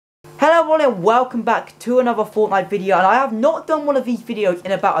Hello everyone and welcome back to another Fortnite video, and I have not done one of these videos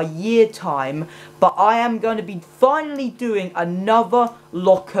in about a year time, but I am going to be finally doing another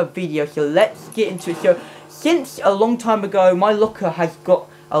locker video, so let's get into it. So since a long time ago my locker has got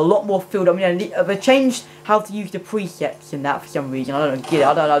a lot more filled up. I mean, they changed how to use the presets in that for some reason. I don't get it,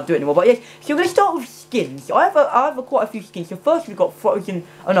 I don't know how to do it anymore, but yes. So we're going to start with skins. I have quite a few skins. So first we've got frozen,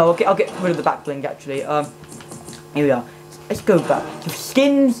 oh no, I'll get rid of the back bling actually. Here we are, let's go back. So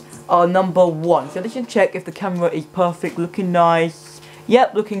skins are number 1. So let's just check if the camera is perfect, looking nice.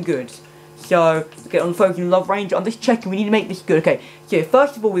 Yep, looking good. So get on Frozen Love Ranger. I'm just checking, we need to make this good. Okay, so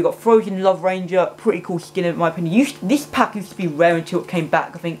first of all we got Frozen Love Ranger, pretty cool skin in my opinion. This pack used to be rare until it came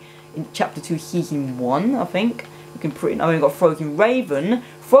back, I think in chapter 2 season 1, I think. Looking pretty. Now we've got Frozen Raven,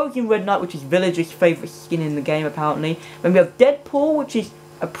 Frozen Red Knight, which is Villager's favourite skin in the game apparently. Then we have Deadpool, which is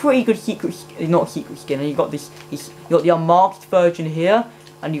a pretty good secret, not a secret skin. And you got you got the unmasked version here.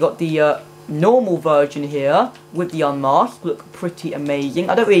 And you got the normal version here with the unmasked. Look pretty amazing.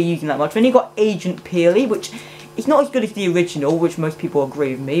 I don't really use him that much. Then you got Agent Peely, which is not as good as the original, which most people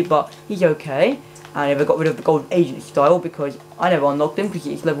agree with me, but he's okay. And I got rid of the Golden Agent style because I never unlocked him because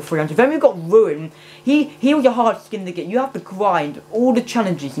it's level 300. Then we've got Ruin. He was a hard skin to get. You have to grind all the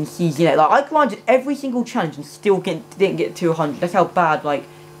challenges in Season 8. Like, I grinded every single challenge and still didn't get to 100. That's how bad, like,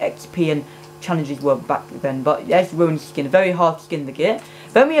 XP and challenges were back then. But that's Ruin skin. A very hard skin to get.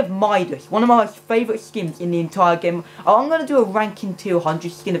 Then we have Midas, one of my favourite skins in the entire game. I'm going to do a ranking tier 100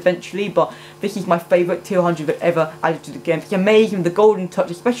 skin eventually, but this is my favourite tier 100 that ever added to the game. It's amazing, the golden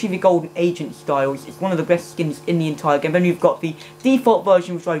touch, especially the golden agent styles. It's one of the best skins in the entire game. Then you've got the default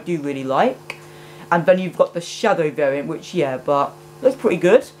version, which I do really like. And then you've got the shadow variant, which, yeah, but looks pretty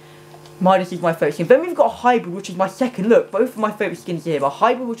good. Midas is my favourite skin. Then we've got Hybrid, which is my second. Look, both of my favourite skins here, but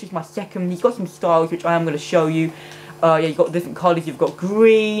Hybrid, which is my second. He's got some styles, which I am going to show you. Yeah, you've got different colours. You've got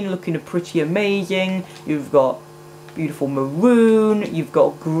green, looking pretty amazing. You've got beautiful maroon. You've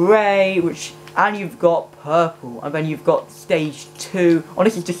got grey, and you've got purple. And then you've got stage 2. Oh,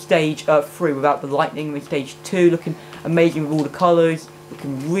 this is just stage 3 without the lightning. With stage 2, looking amazing with all the colours.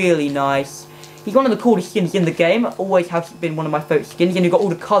 Looking really nice. He's one of the coolest skins in the game. Always has been one of my favourite skins. And you've got all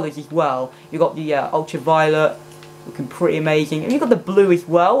the colours as well. You've got the ultraviolet, looking pretty amazing. And you've got the blue as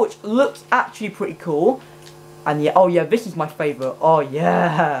well, which looks actually pretty cool. And yeah, oh yeah, this is my favourite. Oh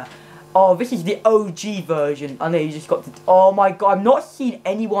yeah. Oh, this is the OG version. I know you just got the. Oh my god, I've not seen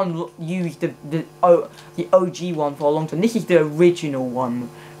anyone use the OG one for a long time. This is the original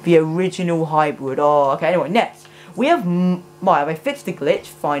one, the original hybrid. Oh, okay. Anyway, next we have Maya. They fixed the glitch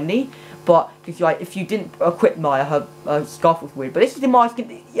finally. But if you didn't equip Maya, her scarf was weird. But this is the Maya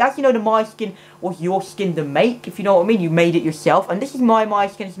skin. As you know, the Maya skin was your skin to make, if you know what I mean. You made it yourself. And this is my Maya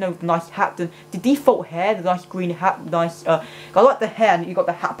skin. It's, you know, the nice hat, the default hair, the nice green hat, nice. I like the hair, and you got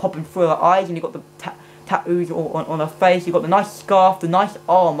the hat popping through her eyes, and you got the tattoos on her face. You got the nice scarf, the nice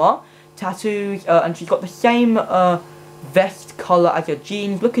armor, tattoos, and she's got the same vest colour as her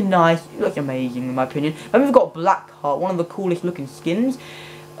jeans. Looking nice. It looks amazing in my opinion. Then we've got Blackheart, one of the coolest looking skins.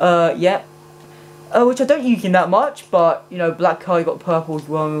 Yeah, which I don't use him that much, but, you know, Blackheart, you got purple as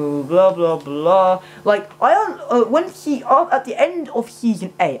well, blah, blah, blah. Like, at the end of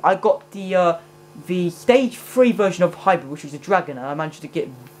Season 8, I got the Stage 3 version of Hybrid, which was a dragon, and I managed to get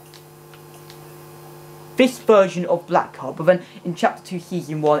this version of Blackheart. But then, in Chapter 2,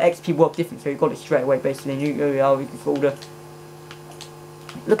 Season 1, XP worked different, so you got it straight away, basically, and you can folder.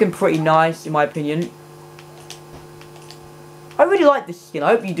 Looking pretty nice, in my opinion. I really like this skin.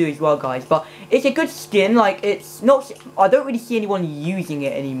 I hope you do as well, guys. But it's a good skin. Like, it's not. I don't really see anyone using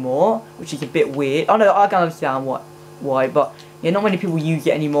it anymore, which is a bit weird. I know, I can understand why, but yeah, not many people use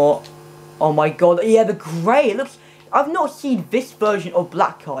it anymore. Oh my god, yeah, the grey. It looks. I've not seen this version of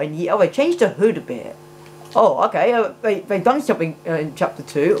Blackheart in years. Oh, they changed the hood a bit. Oh, okay. They've done something in Chapter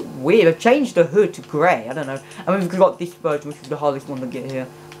 2. Weird. They've changed the hood to grey. I don't know. And we've got this version, which is the hardest one to get here.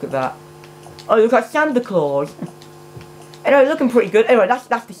 Look at that. Oh, look at Santa Claus. Anyway, looking pretty good. Anyway, that's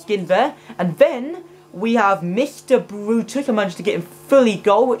the skin there. And then we have Mr. Brutus. I managed to get him fully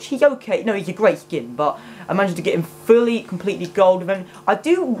gold, which he's okay. No, he's a great skin, but I managed to get him completely gold. And then I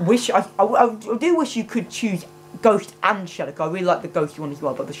do wish you could choose Ghost and Shadow. I really like the Ghost one as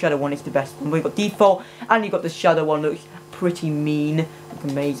well, but the Shadow one is the best one. We've got default, and you've got the Shadow one. Looks pretty mean. Looks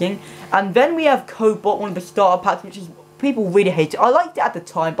amazing. And then we have Cobalt, one of the starter packs, which is people really hate it. I liked it at the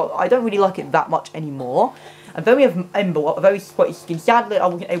time, but I don't really like it that much anymore. And then we have Ember, a very sweaty skin. Sadly, I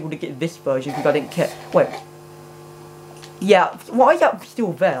wasn't able to get this version because I didn't care. Wait. Yeah, why is that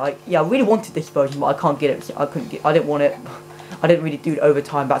still there? Like, yeah, I really wanted this version, but I can't get it. I didn't want it. I didn't really do it over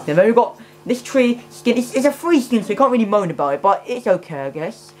time back then. Then we've got this tree skin. It's a free skin, so you can't really moan about it, but it's okay, I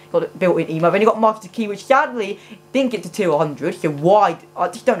guess. got it built-in emote. Then you got Master Key, which sadly didn't get to tier 100. So why? I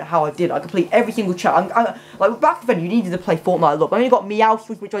just don't know how I did. I complete every single challenge. Like back then, you needed to play Fortnite a lot. But then you got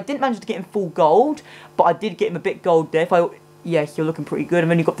Meowscles, which I didn't manage to get in full gold, but I did get him a bit gold there. Yes, you're looking pretty good.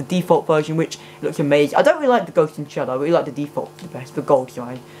 And then you got the default version, which looks amazing. I don't really like the Ghost and Shadow. I really like the default the best, the gold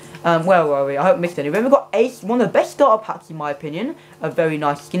side. Where were we? I haven't missed any. Then we've got Ace, one of the best starter packs in my opinion. A very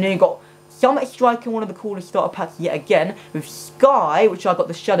nice skin. Then you got Summit Striker, one of the coolest starter packs yet again. With Sky, which I got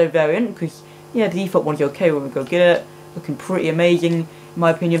the Shadow variant, because, yeah, the default one's okay when we go get it. Looking pretty amazing, in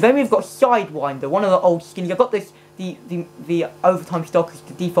my opinion. Then we've got Sidewinder, one of the old skins. I've got this, the Overtime Star, because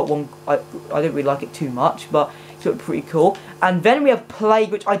the default one, I don't really like it too much, but it's looking pretty cool. And then we have Plague,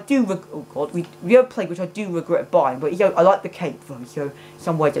 which I do, oh god, we have Plague, which I do regret buying, but, you know, I like the cape though, so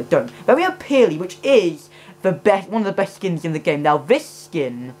some ways I don't. Then we have Peely, which is the best, one of the best skins in the game. Now, this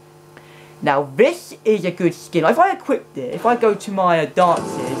skin... Now, this is a good skin. If I equipped it, if I go to my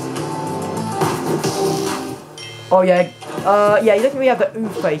dances... Oh, yeah. Yeah, he doesn't really have the ooh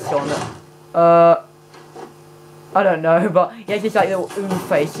face on it. I don't know, but he has this, like, little ooh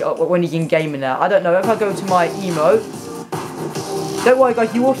face when he's in-game and that. I don't know. If I go to my emotes... Don't worry,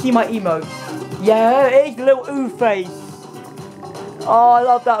 guys. You will see my emotes. Yeah, it is the little ooh face. Oh, I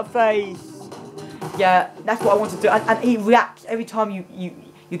love that face. Yeah, that's what I want to do. And he reacts every time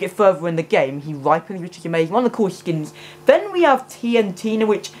you get further in the game. He ripens, which is amazing. One of the coolest skins. Then we have TNT,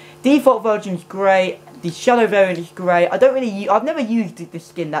 which default version is great. The Shadow variant is great. I've never used the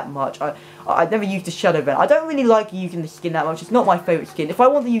skin that much. I've never used the Shadow variant. I don't really like using the skin that much. It's not my favourite skin. If I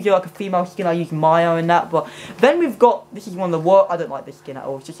want to use like a female skin, I use Maya and that. But then we've got, this is one of the worst. I don't like this skin at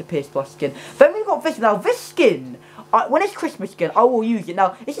all. It's just a PS Plus skin. Then we've got this. Now this skin, when it's Christmas skin, I will use it.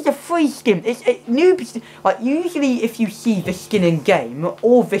 Now this is a free skin. It's noob. Like usually, if you see this skin in game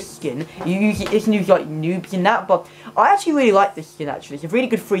or this skin, you usually it's like noobs in that. But I actually really like this skin. Actually, it's a really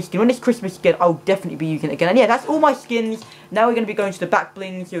good free skin. When it's Christmas skin, I'll definitely be using it again. And yeah, that's all my skins. Now we're going to be going to the back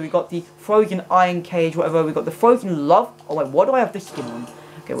bling. So we got the Frozen Iron Cage, whatever. We got the Frozen Love. Oh wait, what do I have this skin on?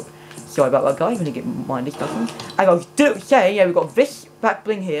 Okay, well, sorry about that, guys. I'm going to get mind this back on. And I was saying, yeah, we got this back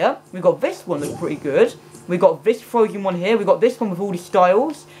bling here. We got this one that's pretty good. We got this Frozen one here. We got this one with all the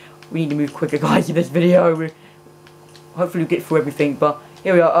styles. We need to move quicker, guys, in this video. Hopefully we'll get through everything. But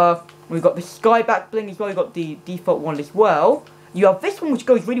here we are. We've got the Sky back bling as well. We've got the default one as well. You have this one, which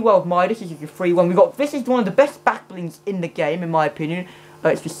goes really well with Midas. This is your free one. We got this is one of the best back blings in the game, in my opinion.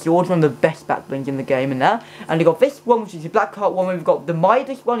 It's the sword, one of the best back blings in the game, and that. And you got this one, which is the black heart one. We've got the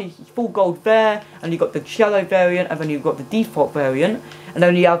Midas one, it's full gold there. And you got the Shadow variant, and then you've got the default variant. And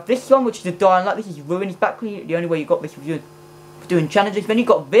then you have this one, which is the Dying Light. This is Ruin's back bling. The only way you got this was doing challenges. Then you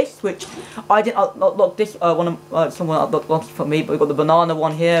got this, which I didn't unlock this. Someone unlocked it for me, but we got the banana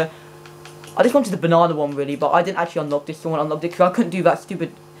one here. I just wanted the banana one really, but I didn't actually unlock this. Someone unlocked it because I couldn't do that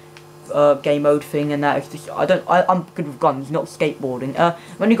stupid game mode thing and that. It's just, I'm good with guns, not skateboarding.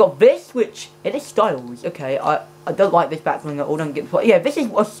 Then you got this, which it is styles. Okay, I don't like this back bling at all. Don't get yeah. This is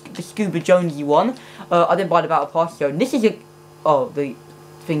the Scuba Jonesy one. I didn't buy the battle pass, so this is the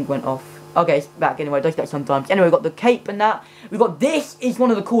thing went off. Okay, it's back anyway. It does that sometimes. Anyway, we got the cape and that. We got this is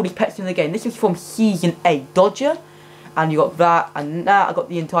one of the coolest pets in the game. This is from Season 8, Dodger. And you got that, and that. I got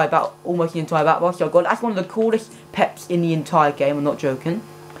the entire battle, almost the entire battle. So I got that's one of the coolest pets in the entire game. I'm not joking.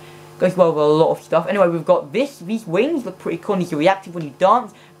 Goes well with a lot of stuff. Anyway, we've got this. These wings look pretty cool. These are reactive when you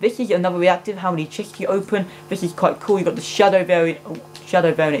dance. This is another reactive. How many chests you open? This is quite cool. You got the shadow variant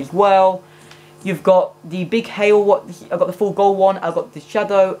as well. You've got the big hail. I've got the full gold one. I've got the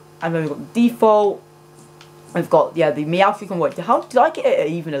shadow, and then we've got the default. We've got, yeah, the Meowscles one. Wait, how did I get it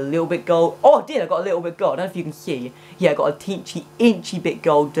even a little bit gold? Oh, I did. I got a little bit gold. I don't know if you can see. Yeah, I got a teensy, inchy bit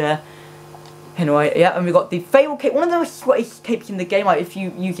gold there. Anyway, yeah, and we got the Fable cape. One of the sweatiest capes in the game. Like, if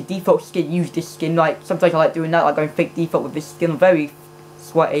you use the default skin, use this skin. Like, sometimes I like doing that. Like, going fake default with this skin. Very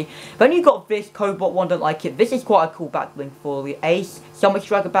sweaty. Then you got this Cobalt one. Don't like it. This is quite a cool back bling for the Ace. Summer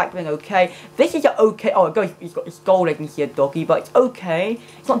Striker back bling. Okay. This is okay. Oh, it's got this gold egg and see a doggy, but it's okay.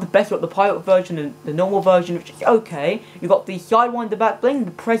 It's not the best. You got the pirate version and the normal version, which is okay. You got the Sidewinder back bling,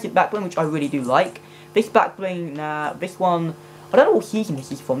 the present back bling, which I really do like. This back bling, nah. This one, I don't know what season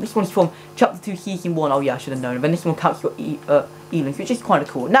this is from. This one's from Chapter 2, Season 1. Oh yeah, I should have known. And then this one counts your Elings, which is kind of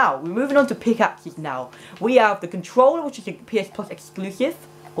cool. Now, we're moving on to pickaxes now. We have the controller, which is a PS Plus exclusive,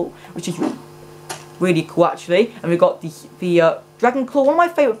 which is really cool actually. And we've got the Dragon Claw, one of my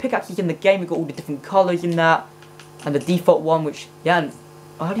favourite pickaxes in the game. We've got all the different colours in that. And the default one, which, yeah, and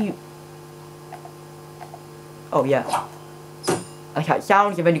how do you... Oh yeah. That's how it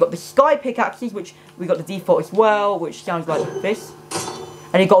sounds. And then you've got the Sky pickaxes, which we got the default as well, which sounds like this.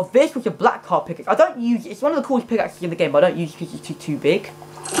 And you got this, which is a black card pickaxe. I don't use it. It's one of the coolest pickaxes in the game, but I don't use it because it's too big.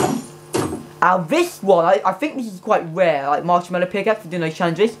 And this one, I think this is quite rare, like marshmallow pickaxe for doing those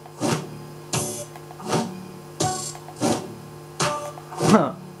challenges.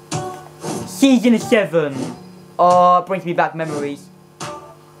 Season 7. Oh, it brings me back memories.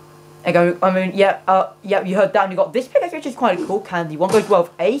 You heard that, and you got this pickaxe, which is quite cool, candy one, goes well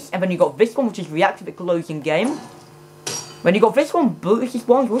with Ace, and then you got this one, which is reactive, it glows in game. When you got this one, Brutus's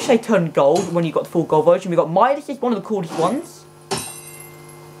one, which they turn gold when you got the full gold version. We got Midas is one of the coolest ones.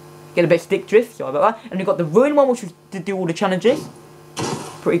 Get a bit of stick drift, sorry about that. And we got the Ruin one, which was to do all the challenges.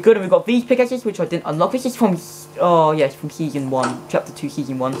 Pretty good. And we got these pickaxes, which I didn't unlock. This is from, oh yes, from Season 1, Chapter 2,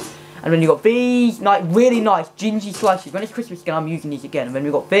 Season 1. And then you got these, like, really nice gingy slices. When it's Christmas again, I'm using these again. And then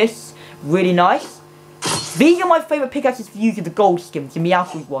we got this, really nice. These are my favourite pickaxes for using the gold skin, the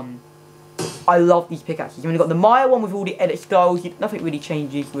Meowscles one. I love these pickaxes. And then you got the Maya one with all the edit styles. Nothing really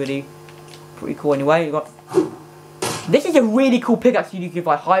changes, really. Pretty cool anyway. You got... This is a really cool pickaxe you can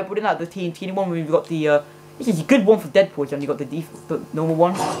buy hybrid in that, the TNT one. We've got the, this is a good one for Deadpool, and you got the normal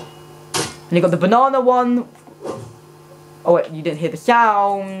one. And you got the banana one. Oh wait, you didn't hear the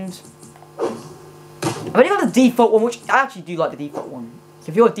sound. And then you got the default one, which I actually do like the default one.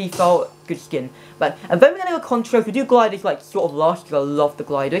 So if you're a default, good skin. But and then we're gonna go contra. We do gliders like sort of last, because I love the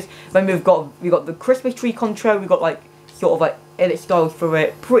gliders. Then we got the Christmas tree contra. We got like sort of like edit styles for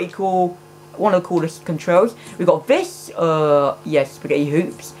it. Pretty cool. One of the coolest controls. We got this, yes, spaghetti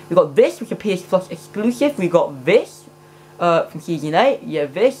hoops. We got this, which is a PS Plus exclusive. We got this, from Season 8. Yeah,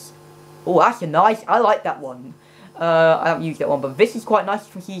 this. Oh, that's a nice. I like that one. I don't use that one, but this is quite nice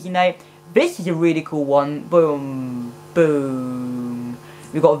from Season 8. This is a really cool one. Boom, boom.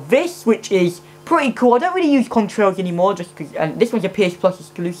 We got this, which is pretty cool. I don't really use controls anymore, just because. And this one's a PS Plus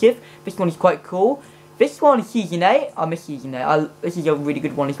exclusive. This one is quite cool. This one is Season 8. I miss Season 8. This is a really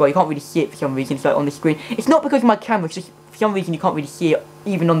good one as well. You can't really see it for some reason. It's like on the screen. It's not because of my camera. It's just for some reason you can't really see it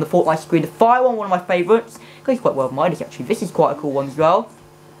even on the Fortnite screen. The fire one of my favourites. Goes quite well with Midas actually. This is quite a cool one as well.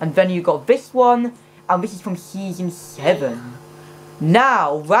 And then you got this one. And this is from Season 7.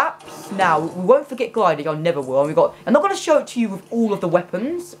 Now, wraps. Now, we won't forget gliders. I never will. And I'm not going to show it to you with all of the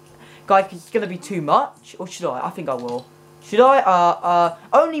weapons. Guys, because it's going to be too much. Or should I? I think I will. Should I?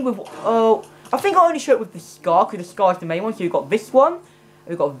 Only with... I think I'll only show it with the Scar, because the Scar is the main one. So you've got this one,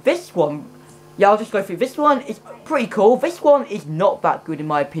 we've got this one. Yeah, I'll just go through. This one is pretty cool. This one is not that good in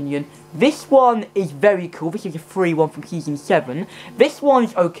my opinion. This one is very cool. This is a free one from Season 7. This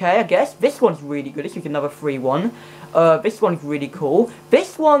one's okay, I guess. This one's really good. This is another free one. This one's really cool.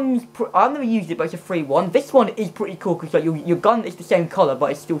 This one's... I've never used it, but it's a free one. This one is pretty cool, because like, your gun is the same colour,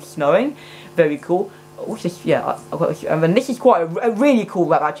 but it's still snowing. Very cool. What's this? Yeah, I've got this. And then this is quite a really cool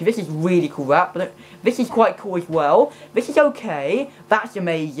wrap, actually. This is really cool wrap. But this is quite cool as well. This is okay. That's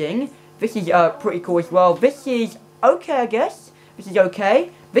amazing. This is pretty cool as well. This is okay, I guess. This is okay.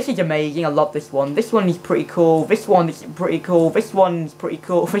 This is amazing. I love this one. This one is pretty cool. This one is pretty cool. This one's pretty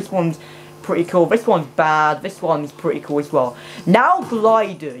cool. This one's pretty cool. This one's bad. This one's pretty cool as well. Now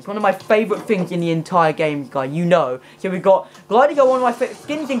gliders, one of my favourite things in the entire game, guys. You know. So we've got gliders are one of my favourite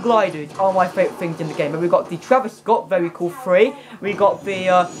skins, and gliders are my favourite things in the game. And we've got the Travis Scott, very cool, free. We got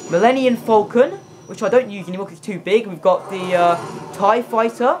the Millennium Falcon, which I don't use anymore because it's too big. We've got the TIE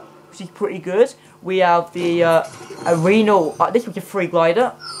Fighter, which is pretty good. We have the Arenal. This was a free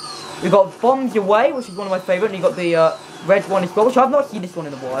glider. We've got Bombs Away, which is one of my favourite. And you've got the red one as well, which I've not seen this one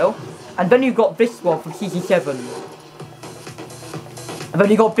in a while. And then you've got this one from Season 7. And then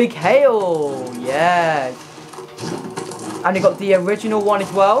you've got Big Hail. Yeah. And you've got the original one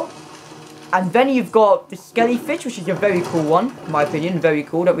as well. And then you've got the Skellyfish, which is a very cool one, in my opinion. Very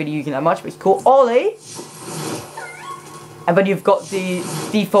cool. Don't really use it that much, but it's cool. Ollie. And then you've got the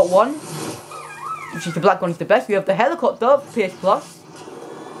default one, which is the black one, is the best. We have the Helicopter, PS Plus.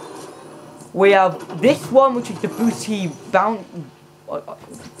 We have this one, which is the Bounty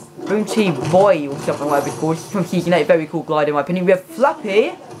Boy, or something like that, called. It's from Season 8, very cool glider in my opinion. We have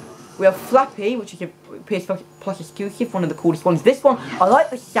Flappy. We have Flappy, which is a PS Plus exclusive, one of the coolest ones. This one, I like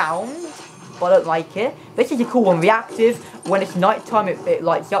the sound, but I don't like it. This is a cool one, reactive. When it's night time, it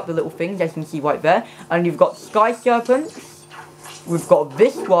lights up the little things, as you can see right there. And you've got Sky Serpents. We've got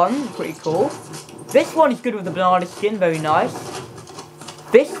this one, pretty cool. This one is good with the banana skin, very nice.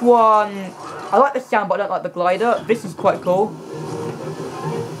 This one, I like the sound, but I don't like the glider. This is quite cool.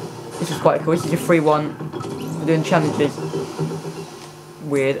 This is quite cool. This is a free one. We're doing challenges.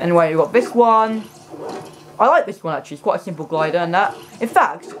 Weird. Anyway, we've got this one. I like this one actually. It's quite a simple glider and that. In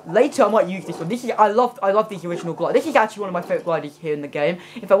fact, later I might use this one. This is I love these original gliders. This is actually one of my favourite gliders here in the game.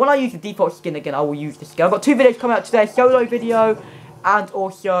 In fact, when I use the default skin again, I will use this skin. I've got 2 videos coming out today: solo video and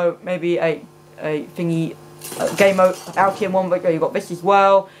also maybe a thingy Game mode, Alkian one, but you got this as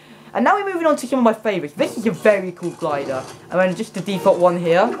well. And now we're moving on to some of my favourites. This is a very cool glider. And then just the default one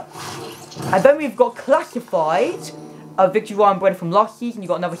here. And then we've got Classified, Victory Royale Umbrella from last season. You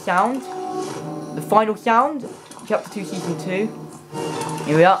got another sound. The final sound, Chapter 2, Season 2.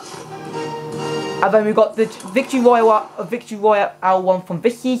 Here we are. And then we've got the Victory Royale one from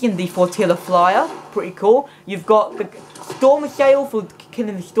this season, the Flotilla Flyer. Pretty cool. You've got the Storm Sail for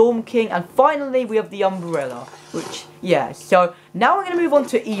killing the Storm King. And finally, we have the Umbrella. Which, yeah. So, now we're going to move on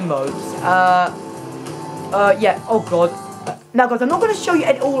to emotes. Yeah. Oh, God. Now, guys, I'm not going to show you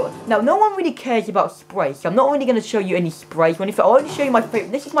any... Now, no one really cares about sprays. So I'm not really going to show you any sprays or anything. I'll only show you my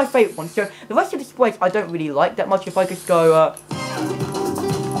favourite. This is my favourite one. So, the rest of the sprays I don't really like that much. If I just go...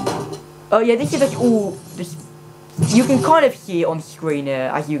 yeah, this is just all... You can kind of see it on screen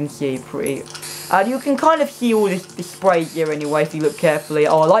here, as you can see, pretty... And you can kind of see all this sprays here anyway, if you look carefully.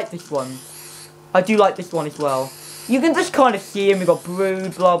 Oh, I like this one. I do like this one as well. You can just kind of see him. We've got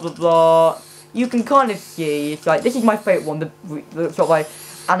Brood, blah, blah, blah. You can kind of see, it's like, this is my favourite one, the sort of like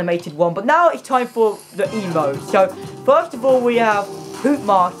animated one. But now it's time for the emote. So, first of all, we have Hoot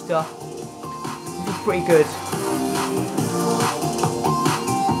Master. This is pretty good.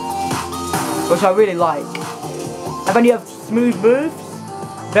 Which I really like. And then you have Smooth Moves.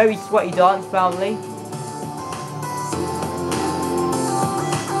 Very sweaty dance, apparently.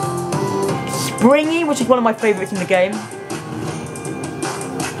 Springy, which is one of my favourites in the game.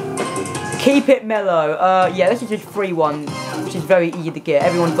 Keep It Mellow. Yeah, this is just free one, which is very easy to get.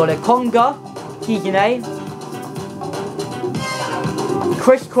 Everyone's got it. Conga, Season A.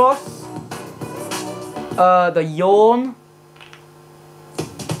 Crisscross. The Yawn.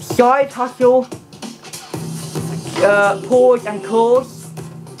 Side Hustle. Pause and Cause.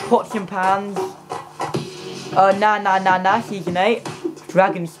 Pots and Pans. Na, Season 8.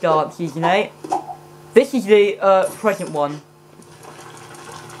 Dragon Start, Season 8. This is the present one.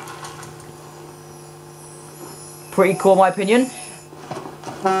 Pretty cool in my opinion.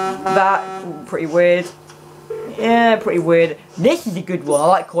 That, pretty weird. Yeah, pretty weird. This is a good one. I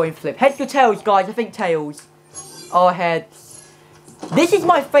like Coin Flip. Heads or tails, guys? I think tails. Oh, heads. This is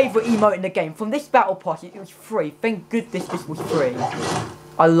my favourite emote in the game. From this battle pass, it was free. Thank goodness this was free.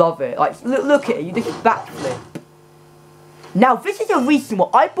 I love it. Like, look at it. You just backflip. Now, this is a recent one.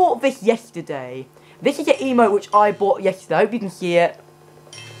 I bought this yesterday. This is an emote which I bought yesterday. I hope you can see it.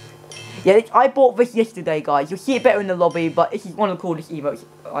 Yeah, I bought this yesterday, guys. You'll see it better in the lobby, but this is one of the coolest emotes,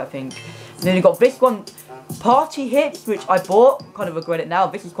 I think. And then you got this one, Party Hits, which I bought. Kind of regret it now.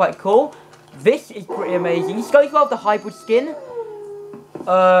 This is quite cool. This is pretty amazing. This goes well with the hybrid skin.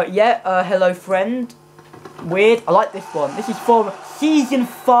 Hello Friend. Weird. I like this one. This is from Season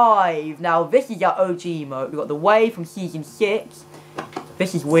 5. Now, this is our OG emote. We've got the Wave from Season 6.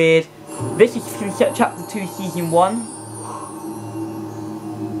 This is weird. This is from Chapter 2, Season 1.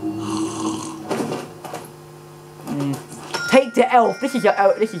 Take the Elf. This is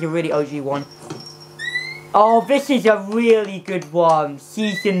a really OG one. Oh, this is a really good one.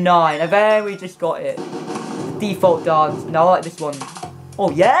 Season 9. And then we just got it. Default dance. Now I like this one.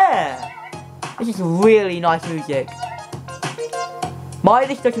 Oh yeah! This is really nice music. My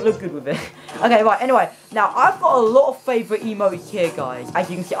list doesn't look good with it. Okay, right, anyway. Now, I've got a lot of favourite emotes here, guys. As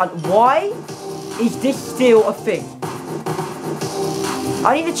you can see. And why is this still a thing?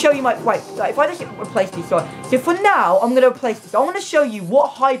 I need to show you my... Right, if I just replace this, sorry. So for now, I'm going to replace this. I want to show you what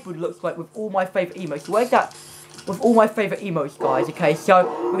hybrid looks like with all my favourite emotes. So where's that? With all my favourite emotes, guys. Okay, so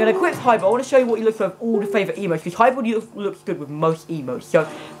we're going to equip hybrid. I want to show you what he looks like with all the favourite emotes. Because hybrid looks good with most emotes. So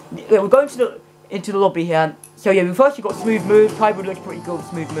we're going into the lobby here. So yeah, first you've got Smooth Moves. Hybrid looks pretty good with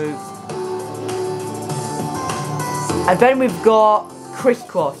Smooth Moves. And then we've got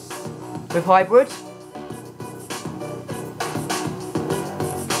Crisscross with hybrid.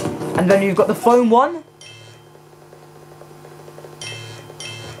 And then you've got the foam one.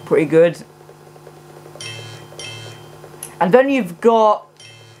 Pretty good. And then you've got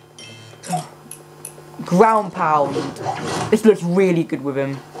Ground Pound. This looks really good with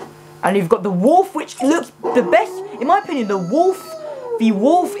him. And you've got the Wolf, which looks the best. In my opinion, the Wolf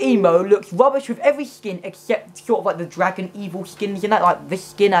emo looks rubbish with every skin except sort of like the Dragon Evil skins in that. Like this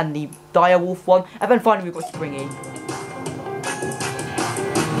skin and the Dire Wolf one. And then finally we've got Springy.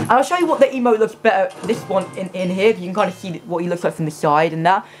 And I'll show you what the emote looks better, this one in here, you can kind of see what he looks like from the side and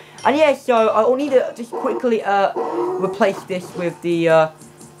that. And yeah, so I'll need to just quickly replace this with the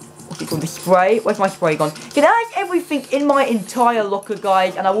Which one? The spray? Where's my spray gone? Okay, that's everything in my entire locker,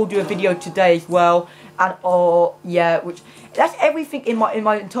 guys, and I will do a video today as well. And that's everything in my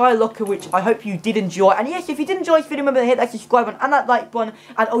entire locker, which I hope you did enjoy. And yes, if you did enjoy this video, remember to hit that subscribe button and that like button.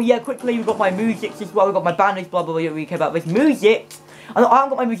 And oh yeah, quickly, we've got my music as well. We've got my banners, blah blah blah. We care about this music. And I haven't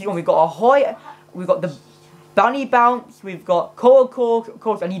got my music on. We've got we've got the Bunny Bounce. We've got Core. Of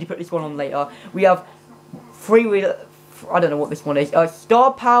course, I need to put this one on later. We have I don't know what this one is.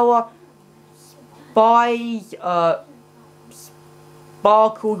 Star Power, Spies,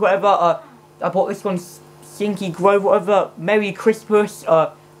 Sparkles, whatever. I bought this one, Stinky Grove, whatever. Merry Christmas,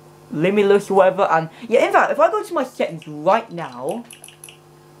 Limitless, whatever. And yeah, in fact, if I go to my settings right now,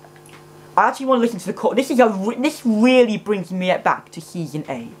 I actually want to listen to the call. This really brings me back to Season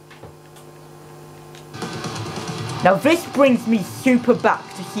 8. Now this brings me super back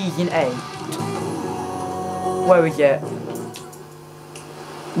to Season 8. Where is it?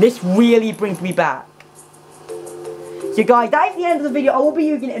 This really brings me back. So guys, that is the end of the video. I will be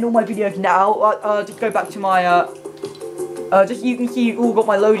using it in all my videos now. Just go back to my, just you can see you all got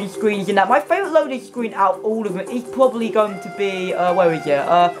my loading screens in that. My favourite loading screen out of all of them is probably going to be, where is it?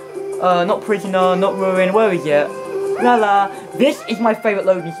 Not Prisoner, not Ruin, where is it? This is my favourite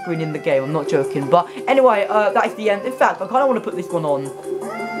loading screen in the game, I'm not joking. But anyway, that is the end. In fact, I kind of want to put this one on.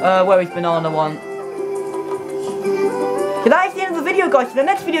 Where is Banana one? So that is the end of the video, guys. So the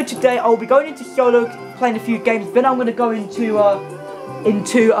next video today, I will be going into solo, playing a few games. Then I'm going to go into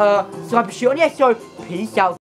Cyber Shoot. And yeah, so peace out.